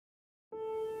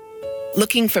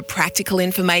Looking for practical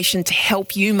information to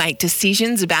help you make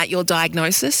decisions about your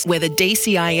diagnosis, whether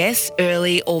DCIS,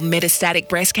 early or metastatic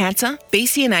breast cancer?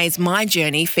 BCNA's My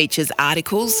Journey features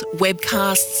articles,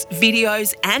 webcasts,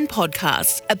 videos and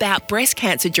podcasts about breast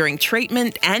cancer during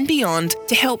treatment and beyond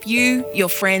to help you, your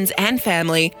friends and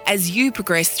family as you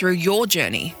progress through your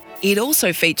journey. It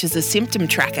also features a symptom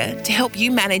tracker to help you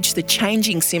manage the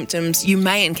changing symptoms you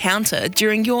may encounter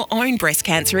during your own breast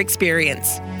cancer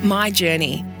experience. My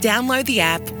Journey. Download the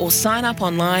app or sign up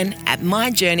online at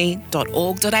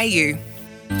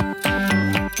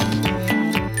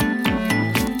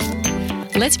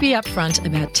myjourney.org.au. Let's be upfront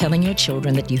about telling your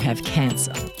children that you have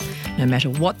cancer. No matter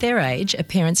what their age, a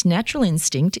parent's natural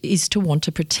instinct is to want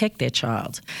to protect their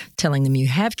child. Telling them you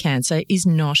have cancer is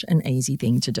not an easy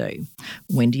thing to do.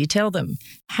 When do you tell them?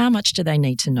 How much do they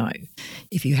need to know?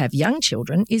 If you have young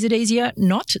children, is it easier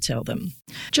not to tell them?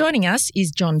 Joining us is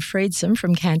John Friedsam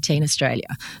from Canteen Australia,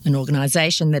 an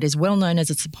organisation that is well known as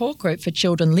a support group for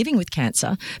children living with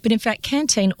cancer, but in fact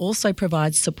Canteen also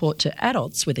provides support to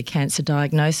adults with a cancer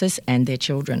diagnosis and their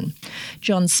children.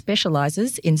 John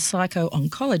specialises in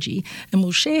psycho-oncology and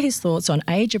will share his thoughts on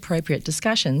age-appropriate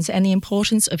discussions and the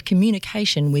importance of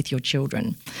communication with your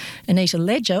children. Anita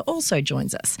Ledger also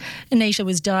joins us. Anita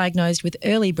was diagnosed with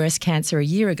early breast cancer a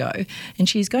year ago, and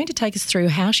she's going to take us through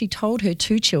how she told her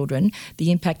two children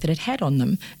the impact that it had on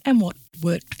them and what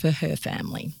worked for her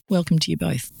family. Welcome to you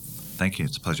both. Thank you.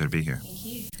 It's a pleasure to be here. Thank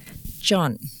you.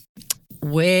 John,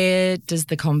 where does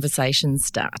the conversation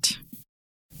start?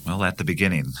 Well, at the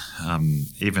beginning,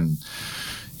 even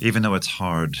though it's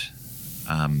hard,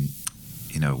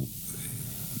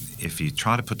 if you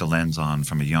try to put the lens on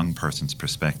from a young person's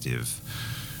perspective,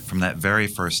 from that very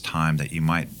first time that you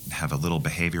might have a little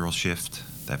behavioral shift,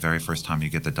 that very first time you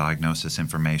get the diagnosis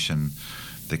information,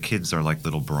 the kids are like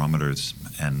little barometers,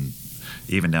 and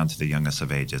even down to the youngest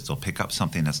of ages, they'll pick up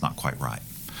something that's not quite right.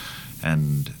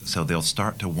 And so they'll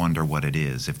start to wonder what it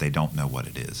is if they don't know what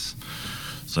it is.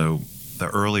 So the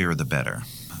earlier the better.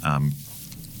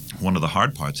 One of the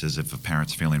hard parts is if a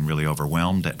parent's feeling really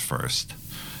overwhelmed at first.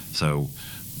 So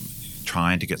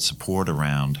trying to get support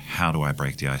around how do I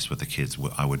break the ice with the kids,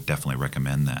 I would definitely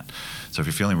recommend that. So if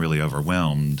you're feeling really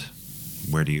overwhelmed,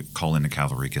 where do you call in the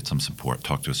cavalry, get some support,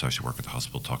 talk to a social worker at the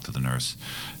hospital, talk to the nurse,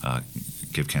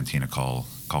 give Canteen a call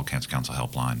Cancer Council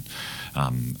helpline,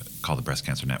 call the Breast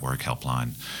Cancer Network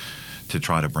helpline to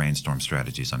try to brainstorm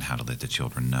strategies on how to let the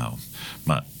children know.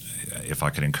 But if I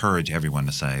could encourage everyone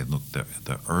to say, look,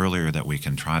 the earlier that we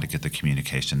can try to get the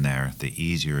communication there, the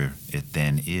easier it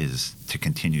then is to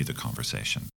continue the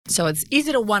conversation. So is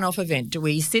it a one-off event? Do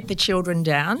we sit the children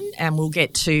down, and we'll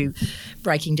get to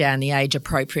breaking down the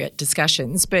age-appropriate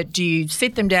discussions, but do you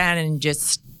sit them down and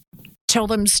just tell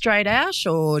them straight out,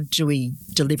 or do we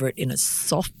deliver it in a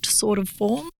soft sort of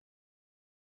form?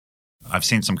 I've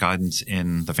seen some guidance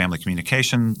in the family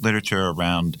communication literature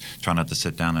around trying not to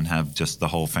sit down and have just the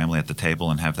whole family at the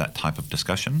table and have that type of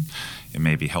discussion. It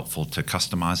may be helpful to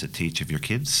customize it to each of your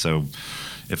kids. So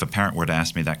if a parent were to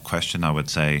ask me that question, I would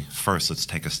say, first, let's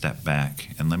take a step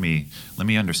back and let me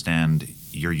understand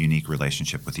your unique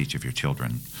relationship with each of your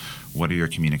children. What are your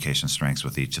communication strengths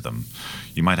with each of them?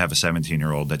 You might have a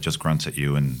 17-year-old that just grunts at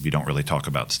you and you don't really talk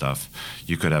about stuff.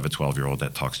 You could have a 12-year-old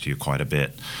that talks to you quite a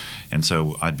bit. And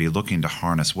so I'd be looking to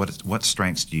harness what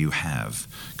strengths do you have?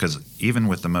 Because even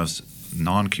with the most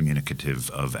non-communicative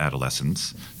of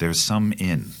adolescents, there's some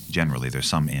in.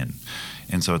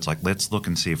 And so it's like, let's look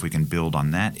and see if we can build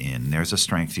on that in. There's a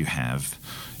strength you have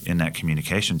in that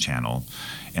communication channel,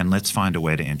 and let's find a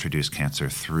way to introduce cancer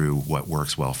through what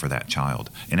works well for that child.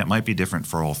 And it might be different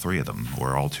for all three of them,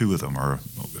 or all two of them, or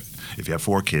if you have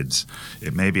 4 kids,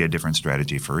 it may be a different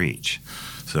strategy for each.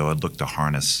 So I'd look to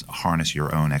harness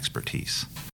your own expertise.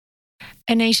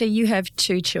 Anita, you have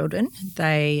 2 children.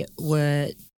 They were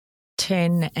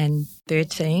 10 and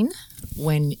 13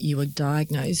 when you were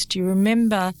diagnosed. Do you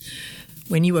remember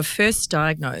when you were first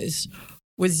diagnosed,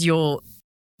 was your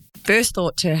first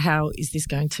thought to how is this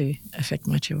going to affect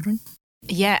my children?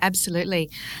 Yeah, absolutely.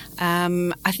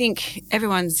 I think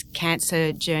everyone's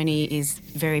cancer journey is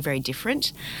very, very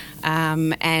different.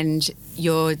 And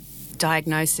your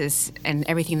diagnosis and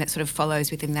everything that sort of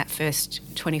follows within that first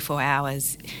 24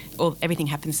 hours, everything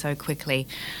happens so quickly.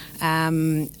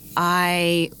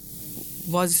 I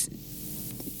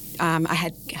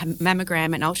had a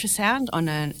mammogram and ultrasound on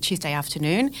a Tuesday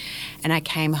afternoon, and I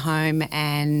came home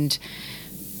and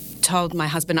told my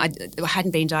husband, I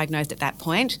hadn't been diagnosed at that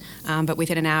point, but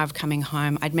within an hour of coming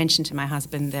home, I'd mentioned to my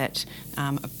husband that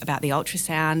about the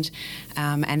ultrasound,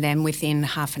 and then within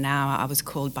half an hour, I was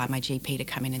called by my GP to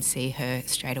come in and see her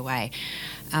straight away.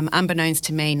 Unbeknownst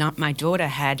to me, my daughter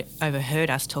had overheard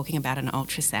us talking about an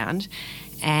ultrasound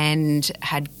and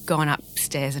had gone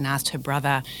upstairs and asked her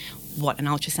brother what an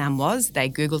ultrasound was. They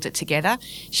Googled it together.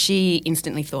 She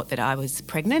instantly thought that I was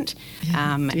pregnant.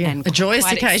 And a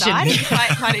joyous occasion.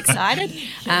 Quite excited.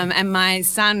 And my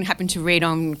son happened to read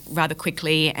on rather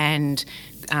quickly and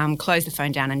closed the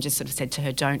phone down and just sort of said to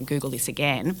her, "Don't Google this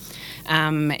again."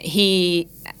 He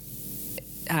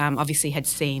obviously had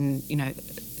seen,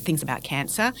 things about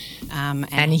cancer.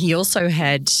 And he also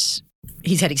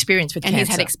he's had experience with cancer. And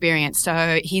he's had experience.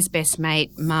 So his best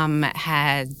mate, mum,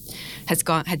 had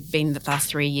been the last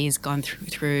 3 years gone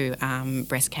through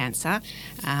breast cancer,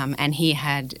 and he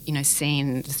had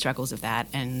seen the struggles of that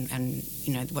and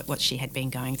what she had been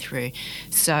going through.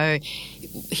 So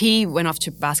he went off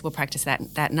to basketball practice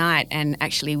that night and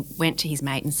actually went to his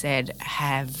mate and said,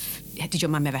 "Did your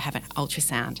mum ever have an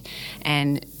ultrasound?"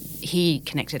 And he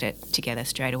connected it together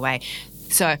straight away.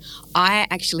 So I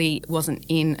actually wasn't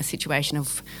in a situation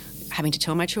of having to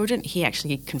tell my children. He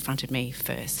actually confronted me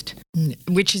first.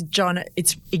 Which is, John,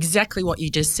 it's exactly what you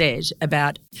just said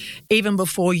about even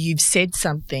before you've said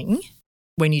something,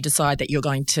 when you decide that you're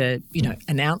going to,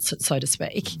 announce it, so to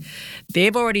speak,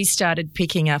 they've already started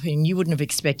picking up, and you wouldn't have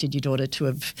expected your daughter to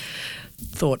have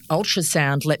thought,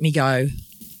 ultrasound, let me go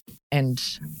and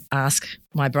ask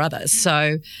my brother.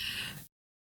 So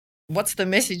what's the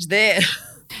message there?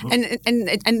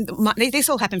 This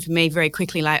all happened for me very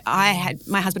quickly. Like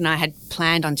my husband and I had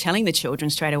planned on telling the children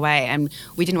straight away, and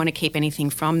we didn't want to keep anything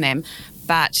from them.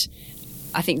 But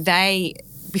I think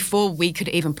before we could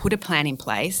even put a plan in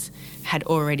place, had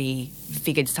already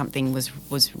figured something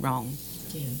was wrong.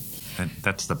 Yeah.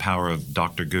 That's the power of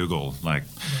Dr. Google,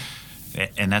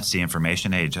 and that's the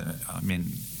information age. I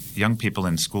mean, young people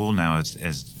in school now,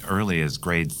 as early as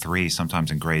grade 3,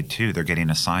 sometimes in grade 2, they're getting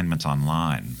assignments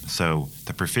online. So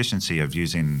the proficiency of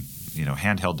using,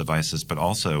 handheld devices, but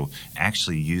also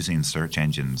actually using search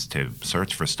engines to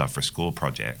search for stuff for school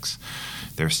projects,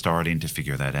 they're starting to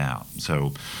figure that out.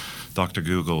 So Dr.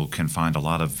 Google can find a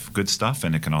lot of good stuff,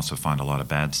 and it can also find a lot of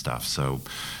bad stuff. So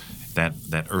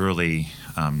that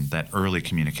early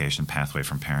communication pathway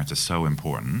from parents is so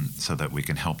important, so that we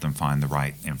can help them find the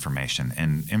right information,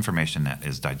 and information that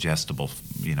is digestible,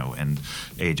 and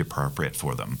age appropriate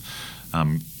for them.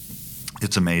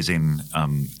 It's amazing,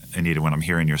 Anita, when I'm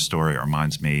hearing your story, it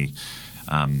reminds me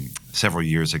several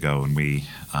years ago when we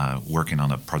working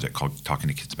on a project called Talking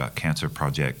to Kids About Cancer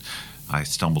project, I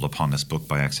stumbled upon this book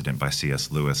by accident by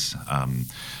C.S. Lewis,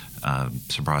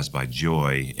 Surprised by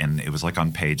Joy, and it was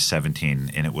on page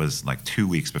 17, and it was 2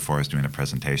 weeks before I was doing a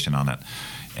presentation on it,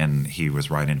 and he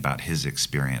was writing about his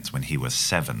experience when he was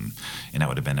 7, and that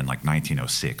would have been in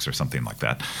 1906 or something like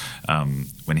that,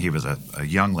 when he was a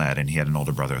young lad, and he had an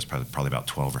older brother who was probably about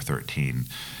 12 or 13,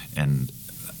 and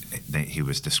he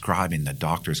was describing the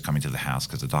doctors coming to the house,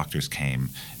 because the doctors came,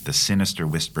 the sinister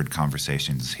whispered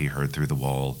conversations he heard through the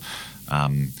wall,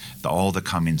 all the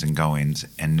comings and goings,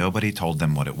 and nobody told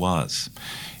them what it was.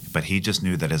 But he just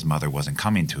knew that his mother wasn't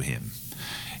coming to him.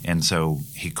 And so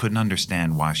he couldn't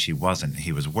understand why she wasn't.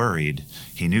 He was worried.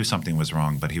 He knew something was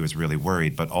wrong, but he was really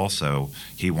worried. But also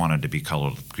he wanted to be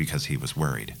cuddled because he was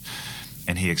worried.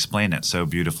 And he explained it so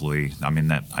beautifully. I mean,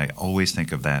 that I always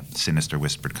think of that sinister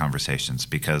whispered conversations,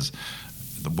 because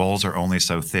the walls are only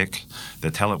so thick.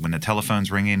 When the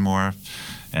telephone's ringing more,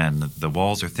 and the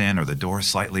walls are thin, or the door's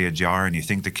slightly ajar, and you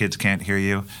think the kids can't hear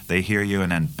you, they hear you,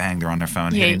 and then bang, they're on their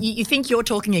phone. Yeah, you think you're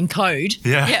talking in code.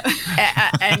 Yeah.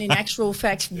 And in actual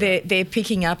fact, they're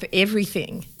picking up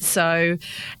everything. So,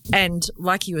 and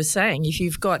like you were saying, if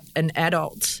you've got an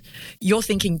adult, you're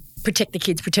thinking, protect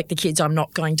the kids, I'm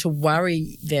not going to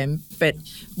worry them. But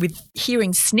with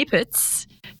hearing snippets,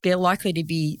 they're likely to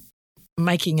be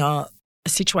making a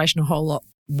situation a whole lot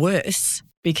worse,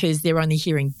 because they're only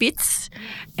hearing bits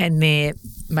and they're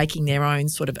making their own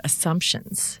sort of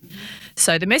assumptions.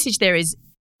 So the message there is,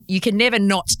 you can never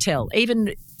not tell.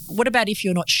 Even what about if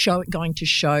you're not going to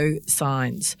show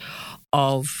signs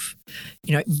of,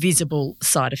 visible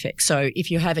side effects? So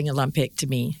if you're having a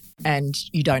lumpectomy and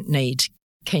you don't need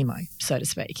chemo, so to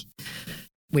speak,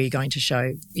 where you're going to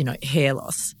show, hair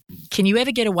loss, can you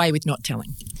ever get away with not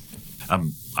telling?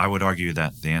 I would argue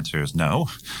that the answer is no.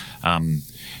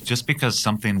 Just because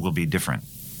something will be different.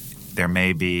 There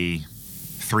may be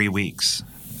 3 weeks.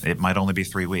 It might only be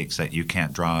 3 weeks that you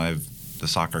can't drive the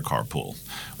soccer carpool,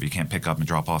 or you can't pick up and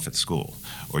drop off at school,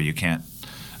 or you can't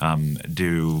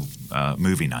do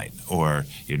movie night, or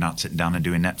you're not sitting down and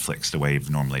doing Netflix the way you've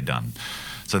normally done.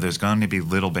 So there's going to be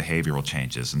little behavioral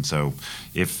changes. And so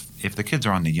if the kids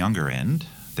are on the younger end,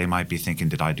 they might be thinking,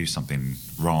 did I do something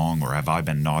wrong, or have I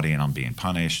been naughty and I'm being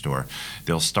punished? Or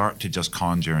they'll start to just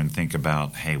conjure and think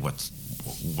about, hey,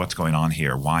 what's going on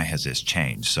here? Why has this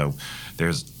changed? So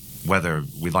there's, whether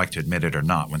we like to admit it or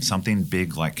not, when something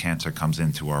big like cancer comes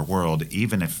into our world,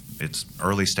 even if it's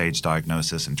early stage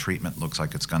diagnosis and treatment looks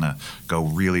like it's going to go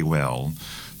really well,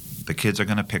 the kids are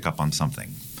going to pick up on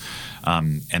something.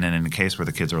 And then in the case where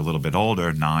the kids are a little bit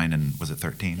older, 9 and, was it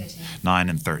 13? 13. 9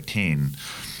 and 13,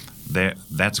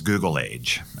 that's Google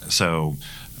age. So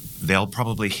they'll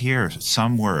probably hear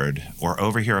some word or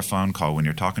overhear a phone call when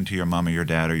you're talking to your mom or your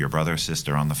dad or your brother or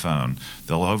sister on the phone.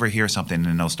 They'll overhear something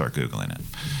and they'll start Googling it.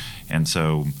 And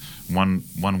so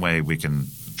one way we can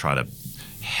try to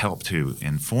help to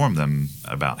inform them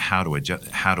about how to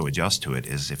adjust to it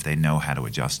is if they know how to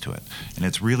adjust to it. And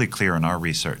it's really clear in our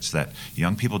research that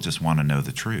young people just want to know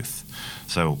the truth.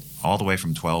 So all the way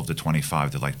from 12 to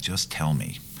 25, they're like, just tell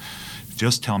me.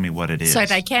 Just tell me what it is. So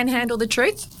they can handle the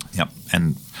truth? Yep.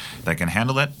 And they can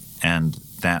handle it. And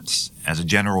that's, as a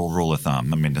general rule of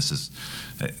thumb, I mean, this is,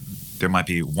 there might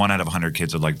be 1 out of 100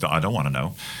 kids who are like, I don't want to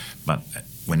know. But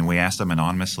when we ask them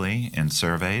anonymously in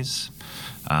surveys,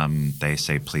 they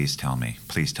say, please tell me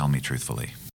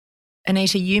truthfully.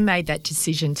 Anita, you made that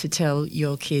decision to tell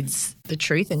your kids the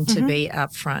truth and to be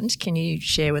upfront. Can you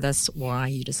share with us why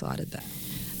you decided that?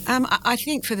 I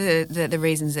think for the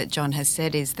reasons that John has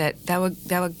said is that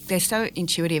they're so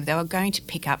intuitive. They were going to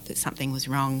pick up that something was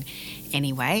wrong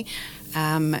anyway.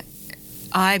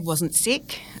 I wasn't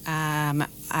sick.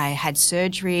 I had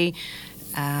surgery,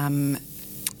 and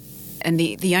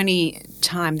the only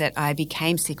time that I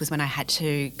became sick was when I had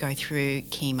to go through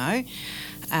chemo.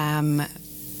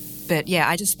 But yeah,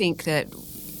 I just think that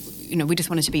we just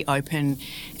wanted to be open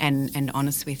and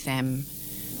honest with them.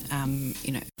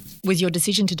 Was your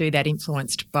decision to do that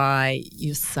influenced by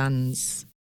your son's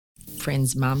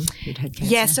friend's mum who'd had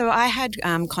cancer? Yeah, so I had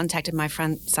contacted my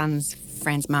son's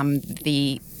friend's mum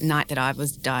the night that I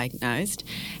was diagnosed,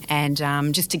 and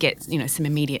just to get some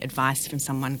immediate advice from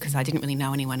someone, because I didn't really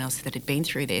know anyone else that had been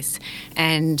through this.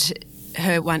 And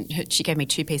she gave me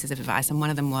 2 pieces of advice, and one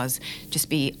of them was just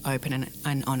be open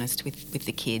and honest with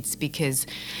the kids, because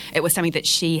it was something that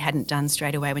she hadn't done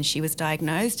straight away when she was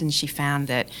diagnosed, and she found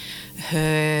that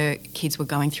her kids were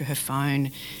going through her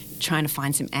phone trying to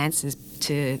find some answers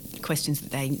to questions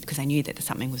because they knew that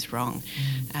something was wrong.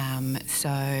 So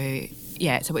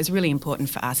it was really important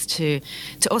for us to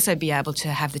also be able to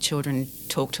have the children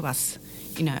talk to us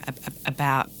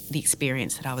about the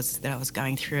experience that I was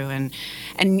going through, and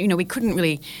we couldn't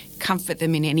really comfort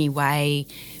them in any way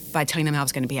by telling them I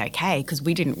was going to be okay, because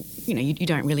we didn't, you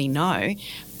don't really know.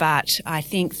 But I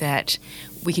think that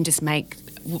we can just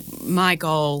my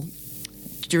goal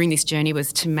during this journey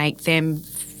was to make them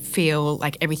feel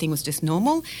like everything was just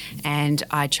normal, and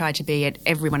I tried to be at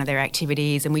every one of their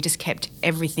activities, and we just kept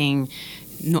everything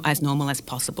as normal as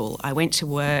possible. I went to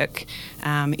work.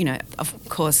 Of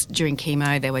course, during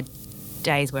chemo, there were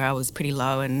days where I was pretty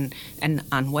low and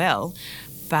unwell,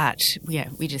 but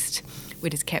we just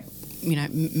kept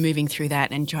moving through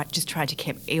that and tried to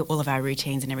keep all of our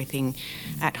routines and everything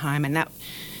at home, and that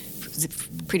was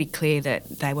pretty clear that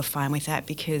they were fine with that,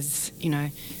 because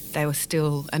they were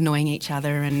still annoying each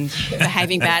other and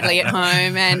behaving badly at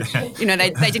home, and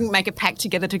they didn't make a pact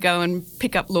together to go and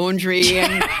pick up laundry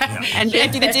and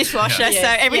empty the dishwasher.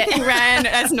 So everything ran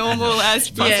as normal as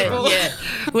possible.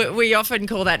 We often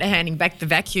call that handing back the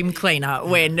vacuum cleaner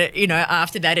when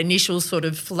after that initial sort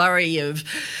of flurry of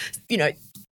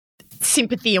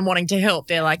sympathy and wanting to help,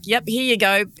 they're like, yep, here you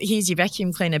go, here's your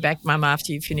vacuum cleaner back, Mum,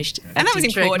 after you've finished. And that was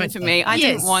important for me. I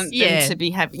didn't want them to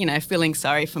be feeling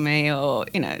sorry for me, or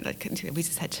we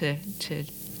just had to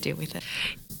deal with it.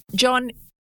 John,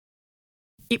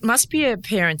 it must be a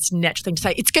parent's natural thing to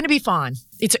say, it's going to be fine.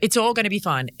 It's all going to be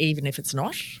fine, even if it's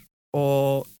not,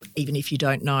 or even if you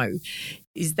don't know.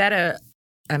 Is that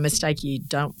a mistake you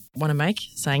don't want to make,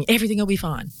 saying everything will be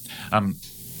fine?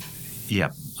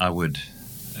 Yeah, I would.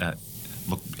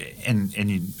 Look, and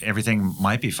everything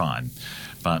might be fine,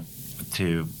 but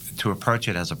to approach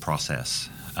it as a process,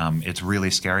 it's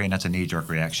really scary, and that's a knee-jerk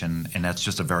reaction, and that's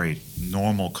just a very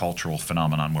normal cultural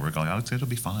phenomenon where we're going, it'll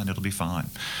be fine.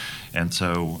 And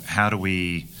so how do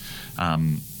we, I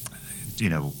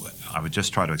would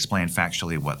just try to explain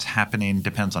factually what's happening.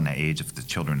 Depends on the age of the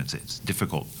children. It's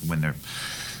difficult when they're,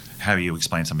 how you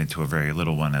explain something to a very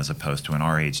little one as opposed to an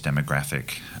our age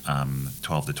demographic,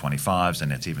 12 to 25s,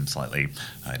 and it's even slightly,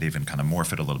 I'd even kind of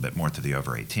morph it a little bit more to the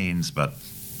over 18s. But,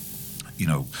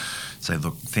 say,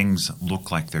 look, things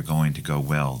look like they're going to go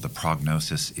well. The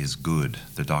prognosis is good.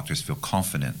 The doctors feel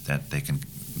confident that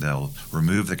they'll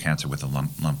remove the cancer with a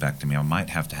lumpectomy. I might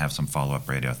have to have some follow-up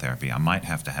radiotherapy. I might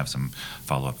have to have some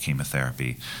follow-up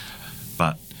chemotherapy.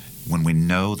 But when we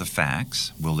know the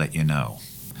facts, we'll let you know.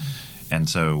 And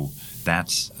so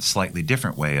that's a slightly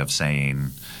different way of saying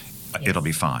it'll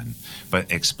be fine.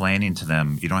 But explaining to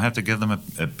them, you don't have to give them a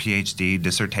PhD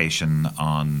dissertation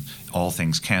on all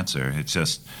things cancer. It's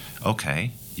just,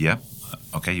 okay,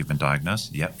 you've been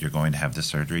diagnosed. Yep, you're going to have this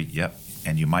surgery. Yep,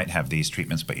 and you might have these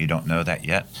treatments, but you don't know that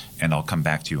yet, and I'll come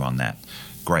back to you on that.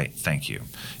 Great, thank you.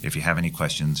 If you have any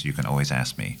questions, you can always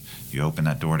ask me. You open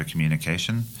that door to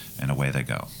communication, and away they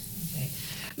go.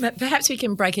 Okay. Perhaps we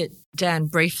can break it down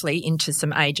briefly into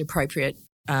some age-appropriate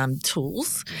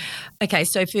tools. Okay,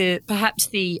 so for perhaps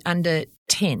the under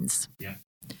 10s,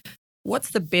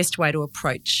 what's the best way to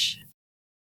approach?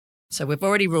 So we've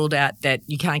already ruled out that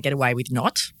you can't get away with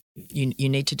not. You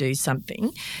need to do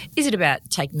something. Is it about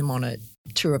taking them on a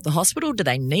tour of the hospital? Do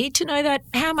they need to know that?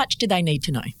 How much do they need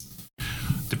to know?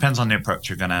 Depends on the approach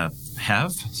you're going to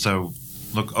have. So,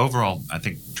 look, overall, I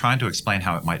think trying to explain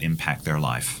how it might impact their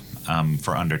life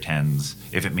for under 10s,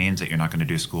 if it means that you're not going to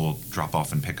do school, drop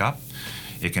off and pick up,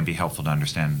 it can be helpful to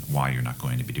understand why you're not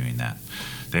going to be doing that.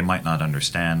 They might not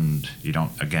understand. You don't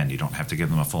have to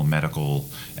give them a full medical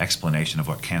explanation of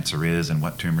what cancer is and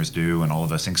what tumors do and all of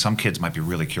those things. Some kids might be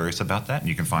really curious about that, and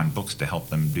you can find books to help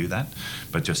them do that.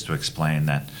 But just to explain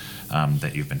that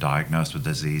you've been diagnosed with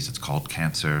disease, it's called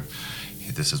cancer.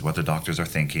 This is what the doctors are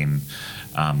thinking,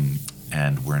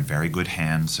 and we're in very good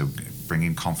hands. So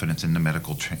bringing confidence in the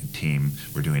medical team.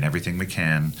 We're doing everything we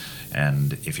can.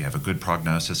 And if you have a good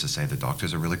prognosis, to say the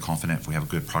doctors are really confident if we have a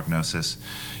good prognosis.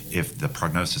 If the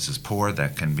prognosis is poor,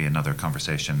 that can be another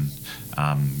conversation,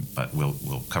 but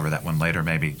we'll cover that one later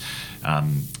maybe.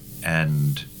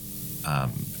 And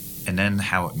then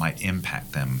how it might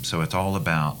impact them. So it's all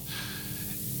about,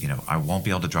 I won't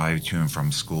be able to drive you to and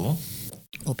from school.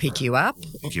 Or pick you up.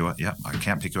 Pick you up, yeah. I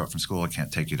can't pick you up from school. I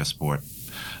can't take you to sport.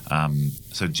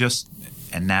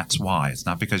 And that's why. It's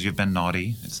not because you've been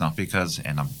naughty. It's not because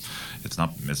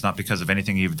of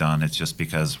anything you've done. It's just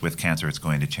because with cancer, it's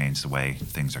going to change the way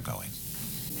things are going.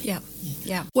 Yeah.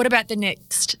 What about the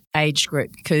next age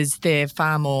group? Because they're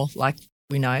far more, like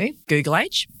we know, Google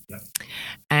age. Yeah.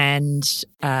 And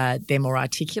they're more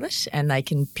articulate and they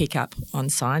can pick up on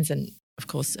signs. And of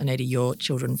course, Anita, your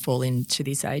children fall into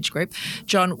this age group.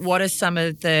 John, what are some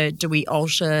of do we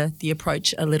alter the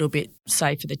approach a little bit,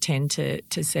 say, for the 10 to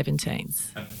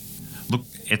 17s? Look,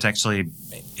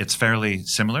 it's fairly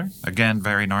similar. Again,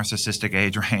 very narcissistic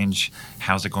age range.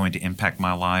 How's it going to impact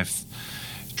my life?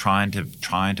 Trying to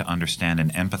understand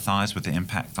and empathize with the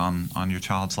impact on your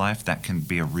child's life. That can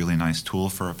be a really nice tool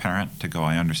for a parent to go,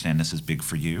 I understand this is big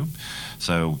for you.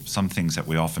 So some things that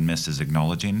we often miss is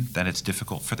acknowledging that it's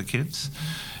difficult for the kids.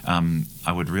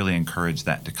 I would really encourage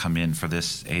that to come in for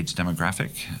this age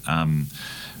demographic.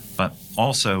 But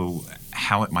also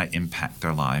how it might impact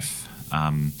their life.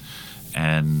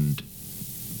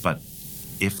 But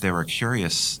if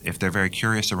they're very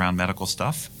curious around medical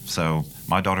stuff, so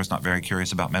my daughter's not very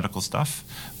curious about medical stuff,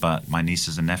 but my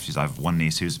nieces and nephews, I have one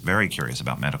niece who's very curious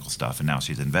about medical stuff, and now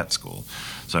she's in vet school.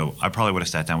 So I probably would have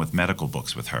sat down with medical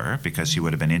books with her because she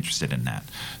would have been interested in that.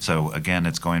 So again,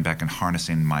 it's going back and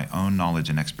harnessing my own knowledge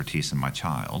and expertise in my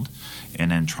child,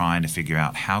 and then trying to figure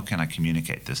out how can I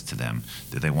communicate this to them.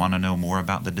 Do they want to know more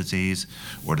about the disease,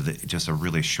 or do they just a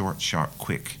really short, sharp,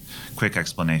 quick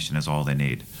explanation is all they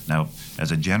need? Now,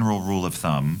 as a general rule of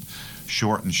thumb,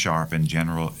 short and sharp in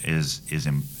general is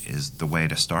the way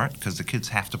to start, because the kids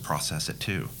have to process it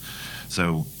too.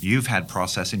 So you've had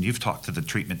processing, you've talked to the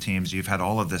treatment teams, you've had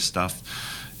all of this stuff,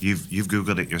 you've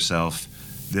Googled it yourself.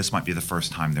 This might be the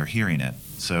first time they're hearing it.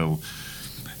 So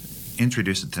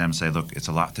introduce it to them, say, look, it's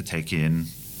a lot to take in.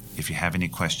 If you have any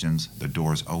questions, the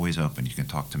door's always open. You can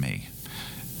talk to me.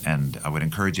 And I would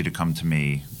encourage you to come to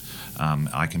me.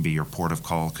 I can be your port of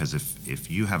call, because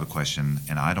if you have a question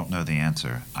and I don't know the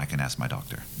answer, I can ask my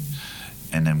doctor.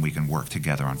 And then we can work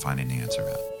together on finding the answer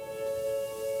out.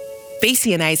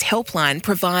 BCNA's helpline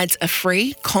provides a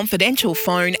free, confidential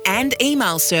phone and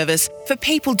email service for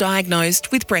people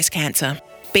diagnosed with breast cancer.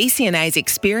 BCNA's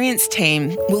experienced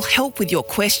team will help with your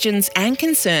questions and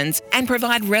concerns and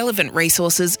provide relevant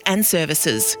resources and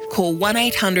services. Call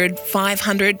 1800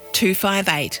 500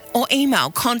 258 or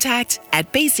email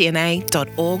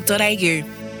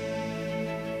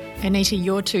contact@bcna.org.au. Anita,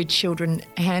 your two children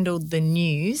handled the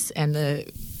news and the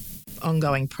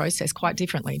ongoing process quite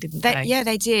differently, didn't they? Yeah,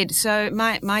 they did. So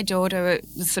my daughter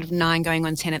was sort of 9 going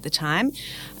on 10 at the time.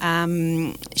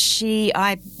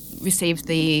 received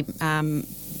the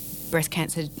Breast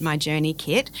Cancer My Journey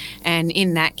kit, and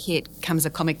in that kit comes a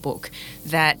comic book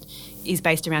that is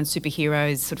based around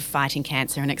superheroes sort of fighting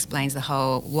cancer and explains the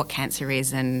whole what cancer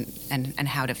is and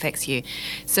how it affects you.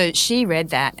 So she read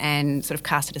that and sort of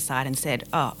cast it aside and said,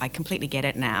 "Oh, I completely get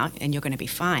it now, and you're going to be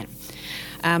fine."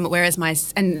 Whereas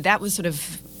and that was sort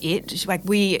of it.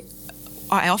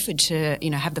 I offered to,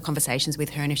 have the conversations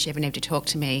with her, and if she ever needed to talk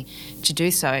to me, to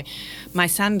do so. My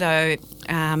son, though,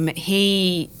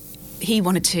 he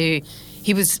wanted to.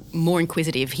 He was more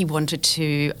inquisitive. He wanted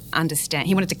to understand.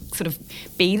 He wanted to sort of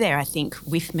be there, I think,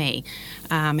 with me.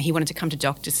 He wanted to come to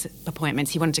doctor's appointments.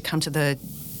 He wanted to come to the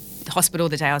hospital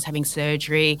the day I was having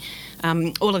surgery,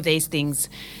 all of these things.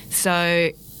 So,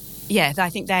 yeah,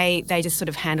 I think they just sort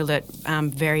of handled it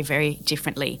very, very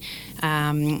differently.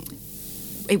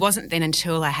 It wasn't then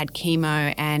until I had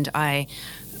chemo and I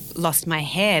lost my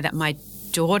hair that my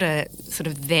daughter sort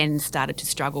of then started to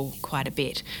struggle quite a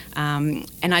bit, and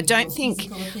I don't think,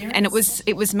 and it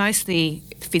was mostly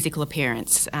physical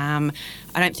appearance.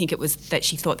 I don't think it was that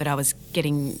she thought that I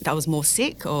was more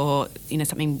sick or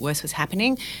something worse was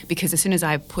happening, because as soon as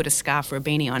I put a scarf or a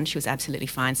beanie on, she was absolutely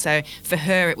fine. So for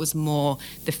her, it was more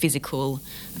the physical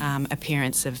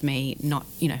appearance of me not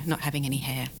having any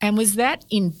hair. And was that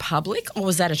in public or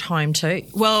was that at home too?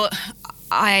 Well,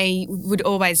 I would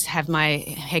always have my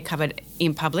hair covered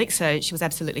in public, so she was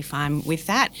absolutely fine with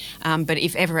that. But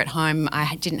if ever at home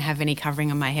I didn't have any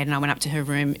covering on my head and I went up to her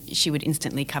room, she would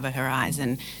instantly cover her eyes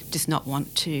and just not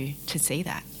want to see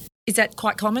that. Is that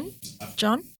quite common,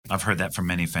 John? I've heard that from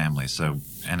many families. So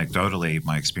anecdotally,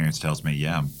 my experience tells me,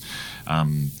 yeah.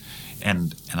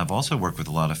 And I've also worked with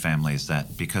a lot of families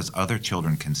that because other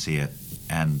children can see it,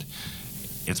 and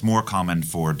it's more common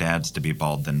for dads to be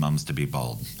bald than mums to be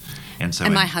bald.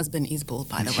 And my husband is bald,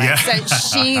 by the way. Yeah.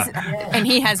 So and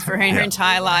he has for her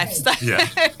entire life. So. Yeah.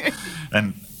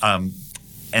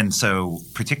 And so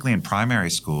particularly in primary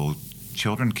school,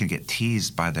 children can get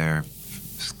teased by their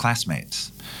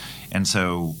classmates. And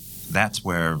so that's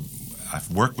where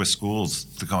I've worked with schools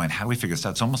to go in, how do we figure this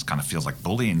out? It almost kind of feels like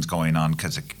bullying's going on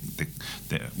because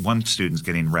the one student's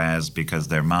getting razzed because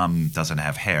their mom doesn't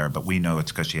have hair, but we know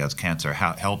it's because she has cancer.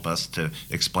 Help us to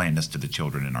explain this to the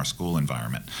children in our school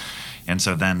environment. And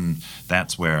so then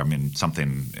that's where,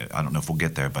 something, I don't know if we'll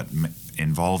get there, but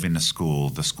involving the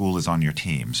school is on your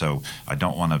team. So I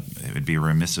don't want to, it would be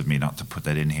remiss of me not to put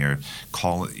that in here.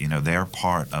 They're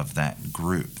part of that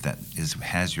group that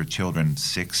has your children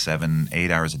 6, 7,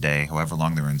 8 hours a day, however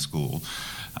long they're in school.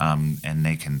 And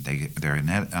they're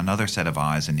another set of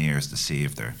eyes and ears to see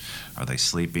if are they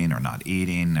sleeping or not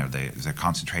eating, is their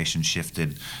concentration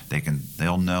shifted.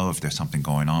 They'll know if there's something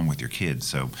going on with your kids.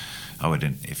 So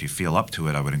if you feel up to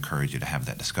it, I would encourage you to have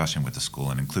that discussion with the school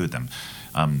and include them.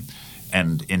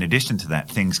 And in addition to that,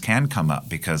 things can come up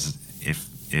because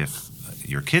if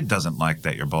your kid doesn't like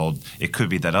that you're bald, it could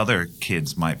be that other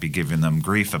kids might be giving them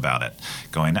grief about it,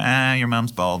 going, your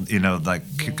mom's bald,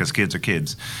 because kids are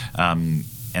kids.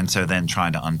 And so then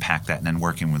trying to unpack that and then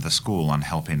working with the school on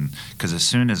helping, because as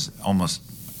soon as almost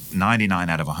 99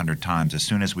 out of 100 times, as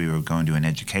soon as we were going to an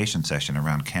education session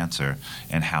around cancer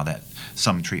and how that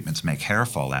some treatments make hair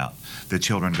fall out, the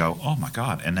children go, "Oh my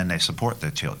God!" and then they support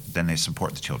the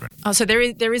children. Oh, so there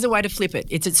is a way to flip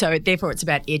it. So therefore it's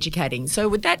about educating. So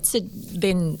would that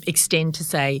then extend to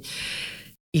say,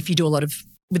 if you do a lot of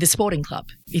with a sporting club,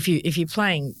 if you're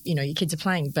playing, your kids are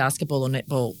playing basketball or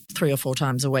netball 3 or 4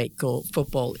 times a week or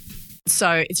football.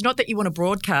 So it's not that you want to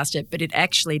broadcast it, but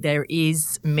there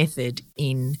is method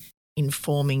in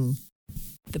informing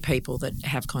the people that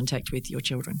have contact with your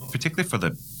children.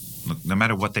 Particularly no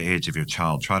matter what the age of your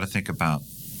child, try to think about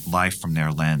life from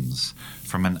their lens.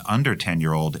 From an under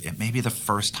 10-year-old, it may be the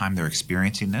first time they're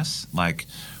experiencing this. Like,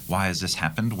 why has this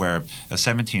happened? Where a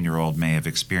 17-year-old may have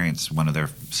experienced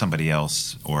somebody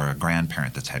else or a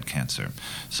grandparent that's had cancer.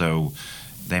 So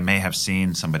they may have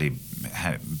seen somebody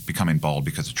becoming bald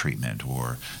because of treatment,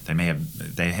 or they may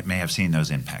have seen those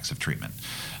impacts of treatment.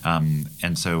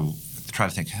 And so try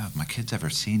to think, have my kids ever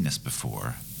seen this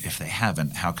before? If they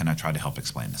haven't, how can I try to help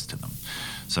explain this to them?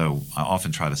 So I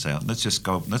often try to say,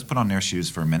 let's put on their shoes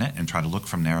for a minute and try to look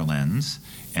from their lens.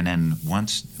 And then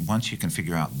once you can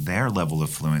figure out their level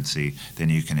of fluency, then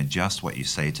you can adjust what you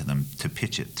say to them to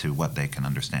pitch it to what they can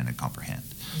understand and comprehend.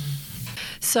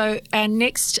 So our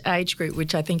next age group,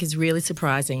 which I think is really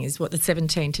surprising, is the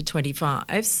 17 to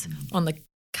 25s on the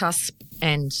cusp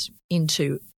and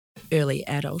into early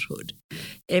adulthood.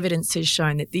 Evidence has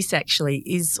shown that this actually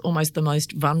is almost the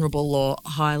most vulnerable or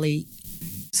highly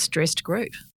stressed group.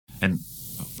 And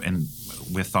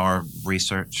with our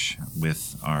research,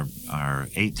 with our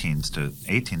 18 to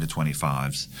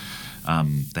 25s,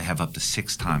 they have up to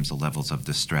 6 times the levels of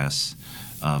distress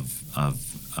of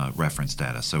reference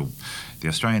data. So the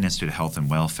Australian Institute of Health and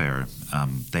Welfare,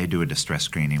 they do a distress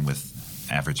screening with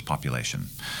average population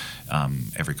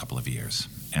every couple of years.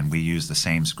 And we use the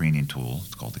same screening tool.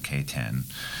 It's called the K10.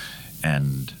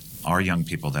 And our young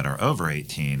people that are over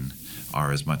 18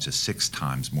 are as much as 6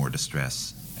 times more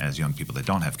distressed as young people that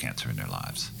don't have cancer in their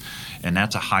lives. And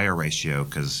that's a higher ratio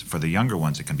because for the younger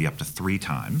ones, it can be up to 3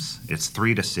 times. It's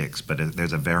 3 to 6, but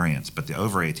there's a variance. But the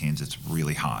over 18s, it's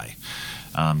really high.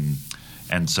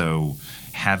 And so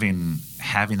having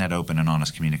that open and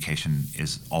honest communication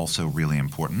is also really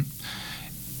important.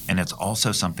 And it's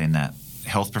also something that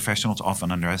health professionals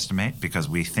often underestimate because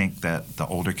we think that the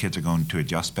older kids are going to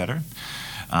adjust better.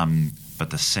 But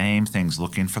the same thing's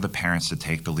looking for the parents to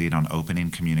take the lead on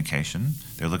opening communication.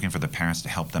 They're looking for the parents to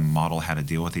help them model how to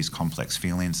deal with these complex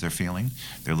feelings they're feeling.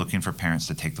 They're looking for parents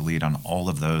to take the lead on all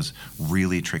of those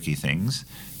really tricky things,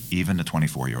 even the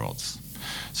 24-year-olds.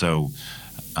 So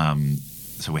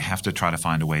we have to try to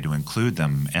find a way to include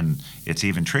them, and it's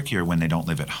even trickier when they don't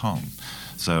live at home.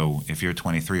 So if you're a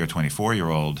 23 or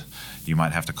 24-year-old, you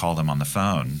might have to call them on the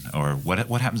phone. Or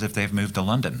what happens if they've moved to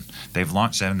London? They've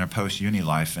launched in their post-uni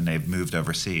life and they've moved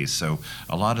overseas. So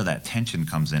a lot of that tension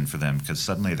comes in for them because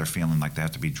suddenly they're feeling like they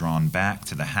have to be drawn back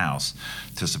to the house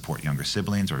to support younger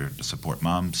siblings or to support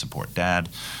mom, support dad.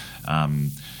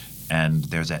 And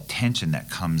there's that tension that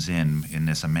comes in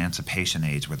this emancipation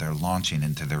age where they're launching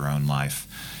into their own life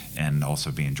and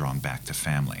also being drawn back to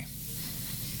family.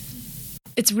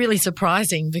 It's really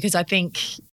surprising because I think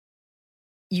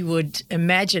you would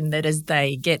imagine that as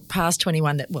they get past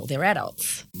 21 that, well, they're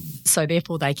adults, so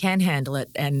therefore they can handle it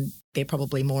and they're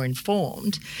probably more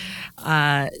informed.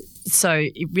 So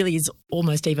it really is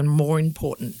almost even more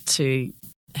important to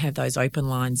have those open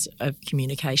lines of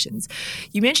communications.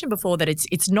 You mentioned before that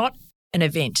it's not an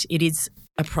event, it is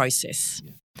a process.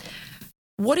 Yeah.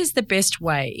 What is the best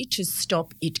way to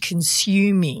stop it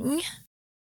consuming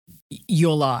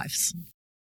your lives?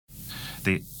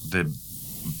 The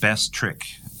best trick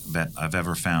that I've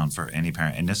ever found for any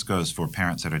parent, and this goes for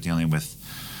parents that are dealing with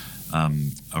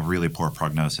a really poor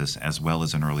prognosis as well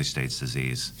as an early stage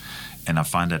disease, and I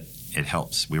find that it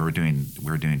helps. We were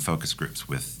doing focus groups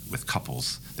with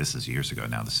couples. This is years ago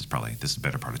now. This is the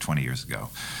better part of 20 years ago.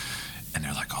 And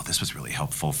they're like, oh, this was really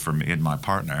helpful for me and my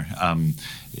partner,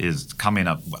 is coming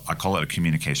up, I call it a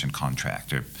communication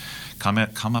contract. Or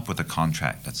come up with a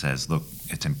contract that says, look,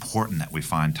 it's important that we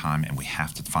find time and we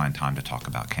have to find time to talk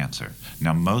about cancer.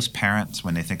 Now, most parents,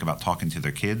 when they think about talking to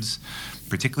their kids,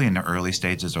 particularly in the early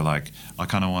stages, are like, I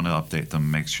kind of want to update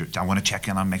them, I want to check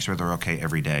in on, make sure they're okay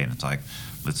every day. And it's like,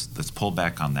 let's pull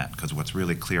back on that, because what's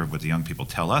really clear, what the young people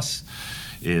tell us,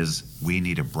 is we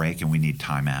need a break and we need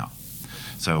time out.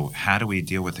 So how do we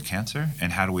deal with the cancer,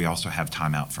 and how do we also have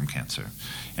time out from cancer?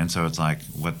 And so it's like,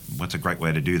 what's a great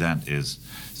way to do that is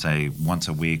say once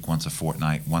a week, once a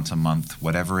fortnight, once a month,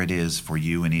 whatever it is for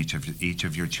you and each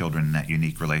of your children in that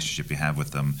unique relationship you have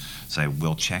with them. Say,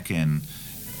 we'll check in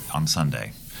on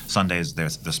Sunday. Sunday is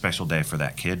there's the special day for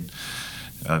that kid.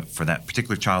 For that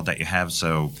particular child that you have.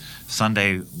 So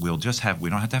Sunday we don't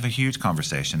have to have a huge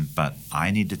conversation, but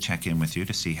I need to check in with you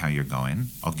to see how you're going.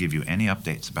 I'll give you any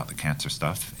updates about the cancer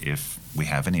stuff if we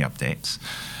have any updates.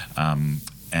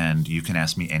 And you can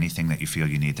ask me anything that you feel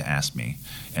you need to ask me.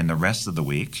 And the rest of the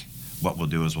week, what we'll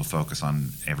do is we'll focus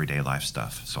on everyday life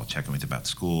stuff. So I'll check in with you about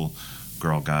school,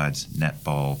 Girl Guides,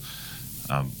 netball,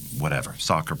 whatever,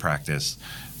 soccer practice,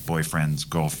 boyfriends,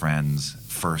 girlfriends,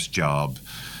 first job,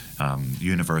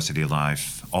 university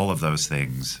life, all of those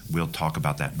things. We'll talk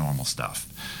about that normal stuff.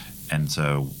 And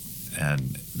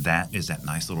that is that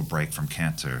nice little break from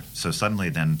cancer. So suddenly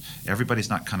then everybody's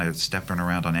not kind of stepping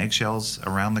around on eggshells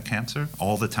around the cancer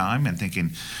all the time and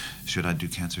thinking, should I do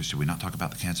cancer? Should we not talk about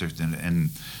the cancer?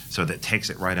 And so that takes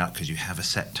it right out because you have a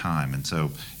set time. And so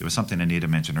it was something Anita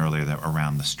mentioned earlier that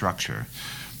around the structure.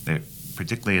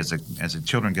 Particularly as the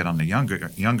children get on the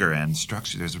younger end,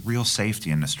 structure, there's a real safety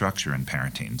in the structure in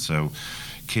parenting. So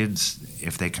kids,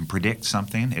 if they can predict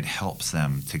something, it helps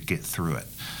them to get through it.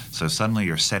 So suddenly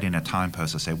you're setting a time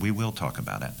post to say, we will talk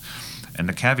about it. And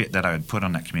the caveat that I would put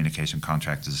on that communication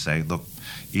contract is to say, look,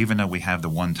 even though we have the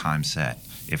one time set,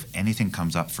 if anything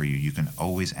comes up for you, you can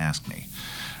always ask me.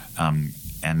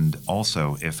 And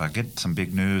also, if I get some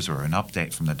big news or an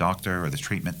update from the doctor or the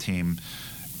treatment team,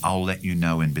 I'll let you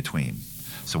know in between.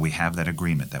 So we have that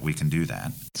agreement that we can do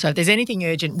that. So if there's anything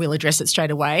urgent, we'll address it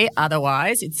straight away.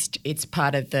 Otherwise, it's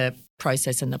part of the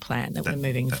process and the plan that we're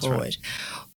moving forward. Right.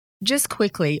 Just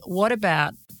quickly, what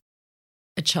about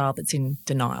a child that's in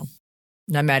denial,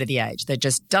 no matter the age. They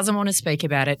just doesn't want to speak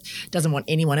about it, doesn't want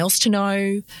anyone else to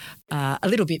know. A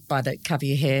little bit by the cover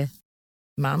your hair,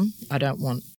 mum. I don't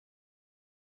want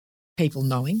people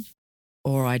knowing,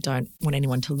 or I don't want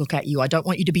anyone to look at you. I don't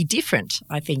want you to be different,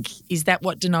 I think. Is that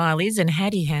what denial is, and how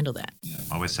do you handle that?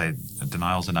 I always say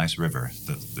denial's a nice river.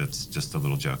 That's just a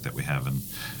little joke that we have in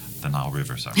the Nile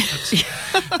River. Sorry.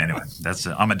 Anyway,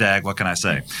 I'm a dag. What can I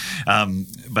say?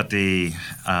 But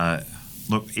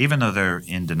look, even though they're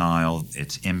in denial,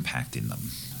 it's impacting them.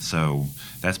 So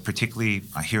that's particularly,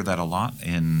 I hear that a lot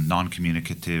in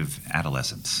non-communicative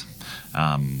adolescents.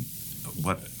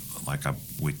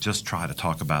 We just try to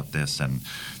talk about this and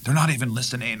they're not even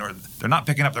listening, or they're not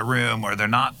picking up the room, or they're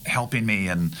not helping me.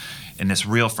 And in this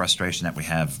real frustration that we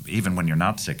have, even when you're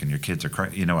not sick and your kids are,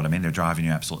 you know what I mean? They're driving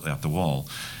you absolutely up the wall.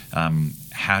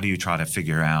 How do you try to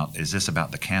figure out, is this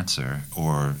about the cancer,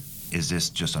 or is this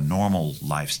just a normal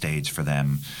life stage for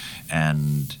them?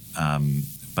 And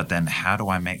but then how do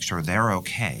I make sure they're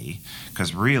okay?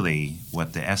 Because really,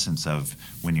 what the essence of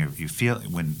when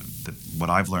what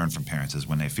I've learned from parents is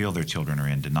when they feel their children are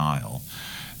in denial,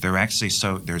 they're actually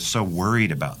so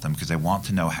worried about them because they want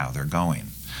to know how they're going.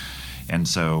 And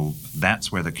so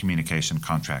that's where the communication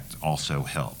contract also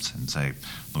helps, and say,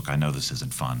 look, I know this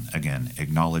isn't fun. Again,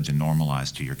 acknowledge and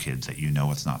normalize to your kids that you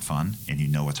know it's not fun and you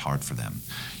know it's hard for them.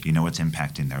 You know it's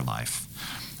impacting their life.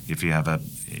 If you have an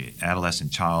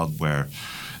adolescent child where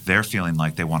they're feeling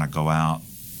like they want to go out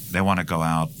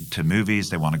to movies,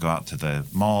 they want to go out to the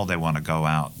mall, they want to go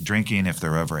out drinking if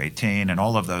they're over 18, and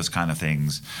all of those kind of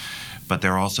things, but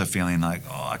they're also feeling like,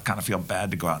 I kind of feel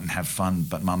bad to go out and have fun,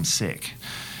 but mom's sick.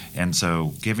 And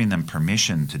so giving them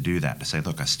permission to do that, to say,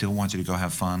 look, I still want you to go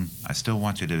have fun. I still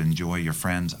want you to enjoy your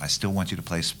friends. I still want you to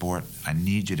play sport. I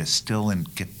need you to still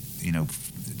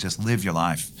just live your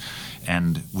life.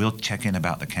 And we'll check in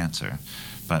about the cancer.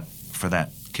 But for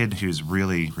that kid who's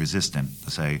really resistant,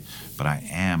 to say, but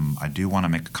I do want to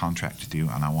make a contract with you,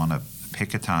 and I want to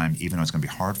pick a time, even though it's going to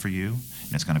be hard for you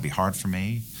and it's going to be hard for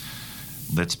me.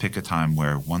 Let's pick a time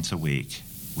where once a week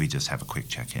we just have a quick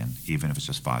check-in, even if it's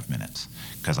just 5 minutes,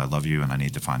 because I love you and I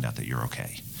need to find out that you're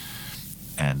okay.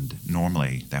 And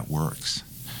normally that works.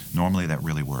 Normally that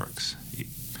really works,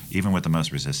 even with the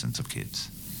most resistance of kids.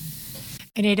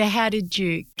 Anita, how did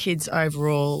your kids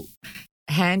overall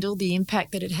handle the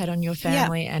impact that it had on your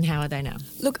family, and how are they now?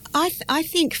 Look, I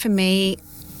think for me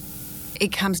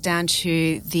it comes down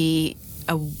to the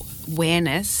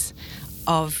awareness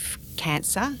of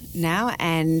cancer now,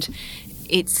 and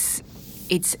it's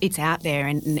out there,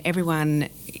 and everyone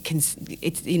can.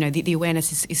 It's the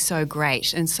awareness is so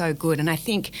great and so good, and I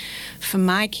think for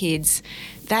my kids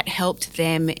that helped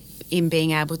them in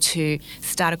being able to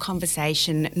start a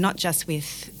conversation, not just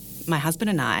with my husband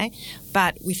and I,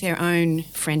 but with their own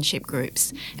friendship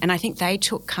groups. And I think they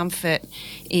took comfort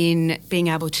in being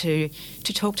able to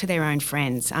talk to their own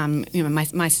friends.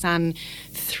 My son,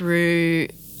 through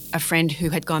a friend who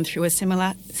had gone through a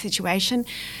similar situation,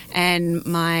 and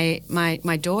my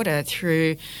daughter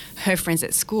through her friends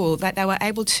at school, that they were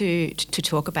able to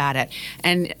talk about it.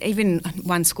 And even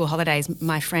one school holidays,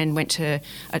 my daughter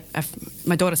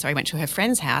went to her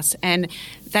friend's house, and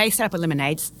they set up a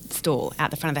lemonade stall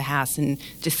out the front of the house and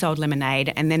just sold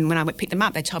lemonade. And then when I picked them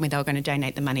up, they told me they were going to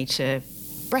donate the money to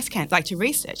breast cancer,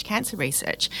 cancer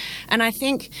research. And I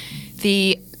think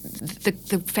the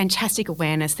fantastic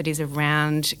awareness that is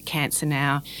around cancer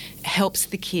now helps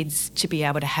the kids to be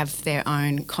able to have their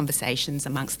own conversations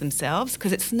amongst themselves,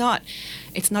 because it's not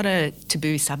a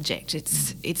taboo subject.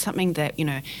 It's something that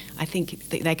I think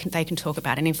they can talk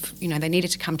about, and if they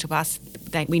needed to come to us,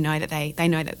 we know that they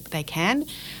know that they can,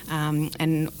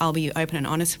 and I'll be open and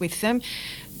honest with them.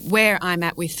 Where I'm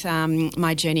at with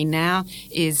my journey now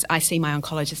is I see my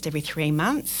oncologist every 3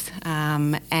 months,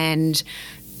 and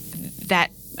that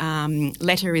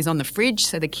letter is on the fridge,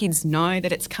 so the kids know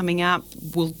that it's coming up.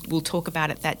 We'll talk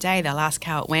about it that day. They'll ask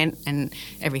how it went, and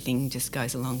everything just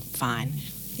goes along fine.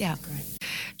 Yeah, great.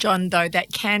 John, though,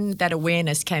 that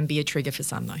awareness can be a trigger for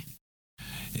some, though.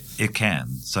 It can.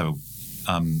 So,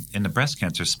 in the breast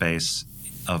cancer space,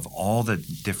 of all the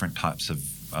different types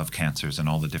of cancers and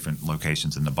all the different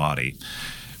locations in the body,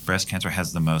 breast cancer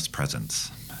has the most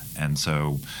presence. And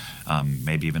so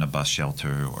maybe even a bus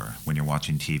shelter, or when you're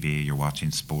watching TV, you're watching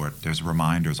sport, there's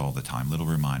reminders all the time, little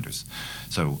reminders.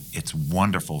 So it's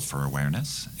wonderful for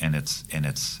awareness, and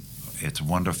it's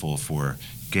wonderful for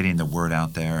getting the word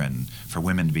out there and for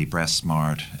women to be breast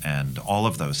smart and all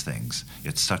of those things.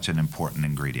 It's such an important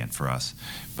ingredient for us.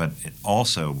 But it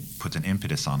also puts an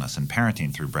impetus on us in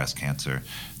parenting through breast cancer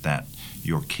that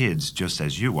your kids, just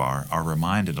as you are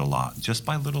reminded a lot just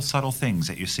by little subtle things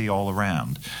that you see all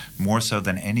around, more so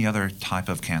than any other type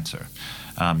of cancer.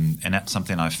 And that's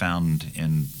something I found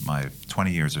in my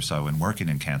 20 years or so in working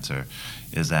in cancer,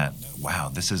 is that, wow,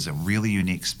 this is a really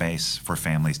unique space for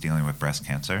families dealing with breast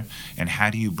cancer. And how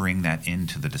do you bring that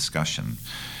into the discussion?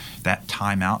 That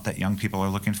time out that young people are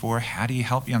looking for, how do you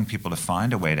help young people to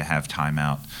find a way to have time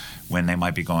out when they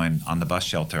might be going on the bus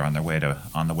shelter on the way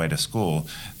to school?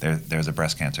 There's a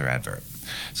breast cancer advert.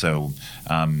 So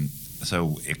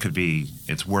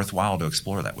it's worthwhile to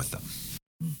explore that with them.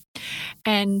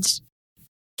 And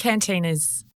Canteen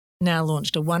has now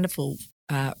launched a wonderful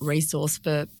resource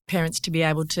for parents to be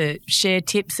able to share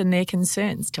tips and their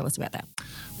concerns. Tell us about that.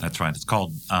 That's right. It's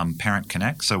called Parent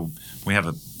Connect. So we have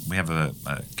a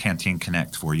Canteen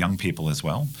Connect for young people as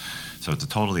well. So it's a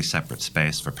totally separate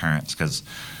space for parents, because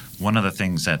one of the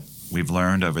things that we've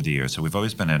learned over the years, so we've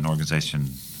always been an organization,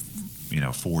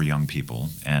 for young people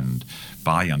and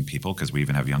by young people, because we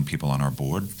even have young people on our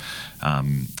board,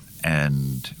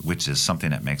 and which is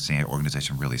something that makes the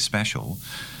organization really special.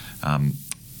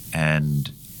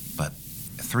 But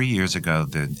 3 years ago,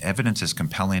 the evidence is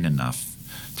compelling enough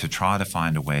to try to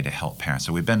find a way to help parents.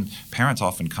 So parents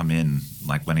often come in,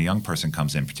 like when a young person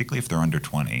comes in, particularly if they're under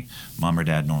 20, mom or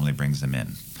dad normally brings them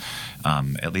in,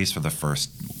 at least for the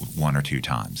first 1 or 2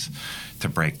 times, to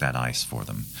break that ice for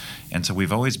them. And so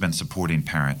we've always been supporting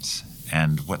parents.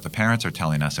 And what the parents are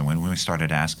telling us, and when we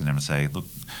started asking them to say, look,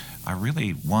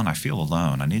 I feel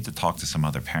alone. I need to talk to some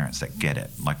other parents that get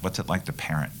it. Like, what's it like to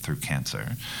parent through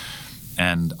cancer?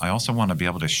 And I also want to be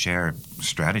able to share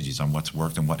strategies on what's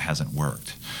worked and what hasn't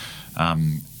worked.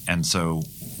 And so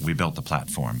we built the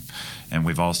platform. And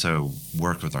we've also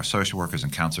worked with our social workers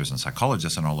and counselors and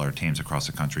psychologists and all our teams across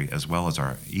the country, as well as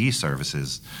our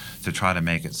e-services, to try to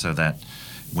make it so that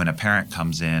when a parent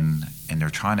comes in and they're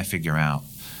trying to figure out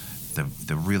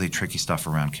the really tricky stuff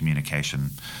around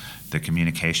communication, the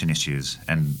communication issues,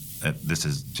 and this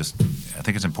is just, I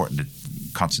think it's important to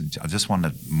I just want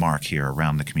to mark here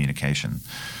around the communication.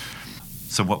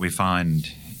 So what we find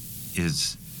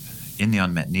is in the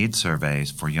unmet needs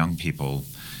surveys for young people,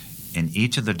 in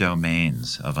each of the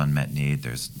domains of unmet need,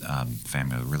 there's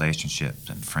family relationships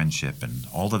and friendship and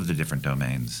all of the different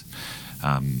domains.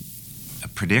 A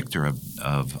predictor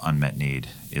of unmet need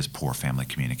is poor family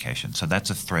communication. So that's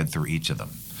a thread through each of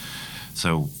them.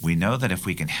 So we know that if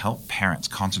we can help parents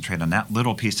concentrate on that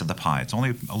little piece of the pie, it's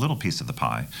only a little piece of the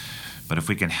pie, but if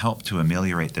we can help to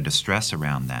ameliorate the distress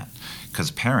around that,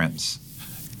 because parents,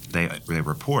 they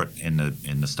report in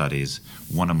the studies,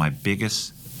 one of my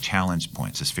biggest challenge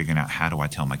points is figuring out, how do I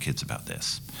tell my kids about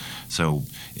this? So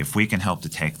if we can help to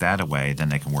take that away, then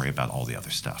they can worry about all the other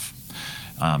stuff.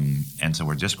 And so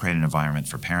we're just creating an environment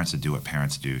for parents to do what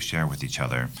parents do, share with each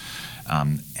other.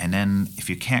 And then if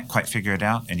you can't quite figure it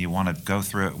out and you want to go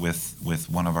through it with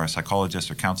one of our psychologists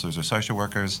or counselors or social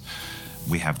workers,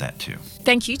 we have that too.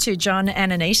 Thank you to John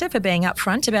and Anita for being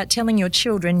upfront about telling your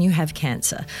children you have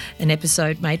cancer. An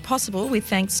episode made possible with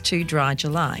thanks to Dry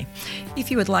July.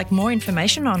 If you would like more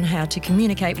information on how to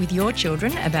communicate with your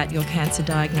children about your cancer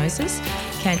diagnosis,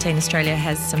 Canteen Australia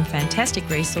has some fantastic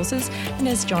resources, and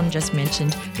as John just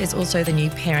mentioned, there's also the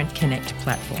new Parent Connect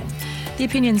platform. The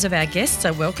opinions of our guests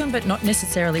are welcome but not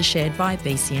necessarily shared by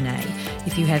BCNA.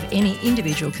 If you have any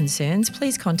individual concerns,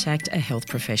 please contact a health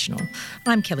professional.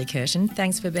 I'm Kelly Curtin.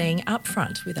 Thanks for being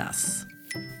upfront with us.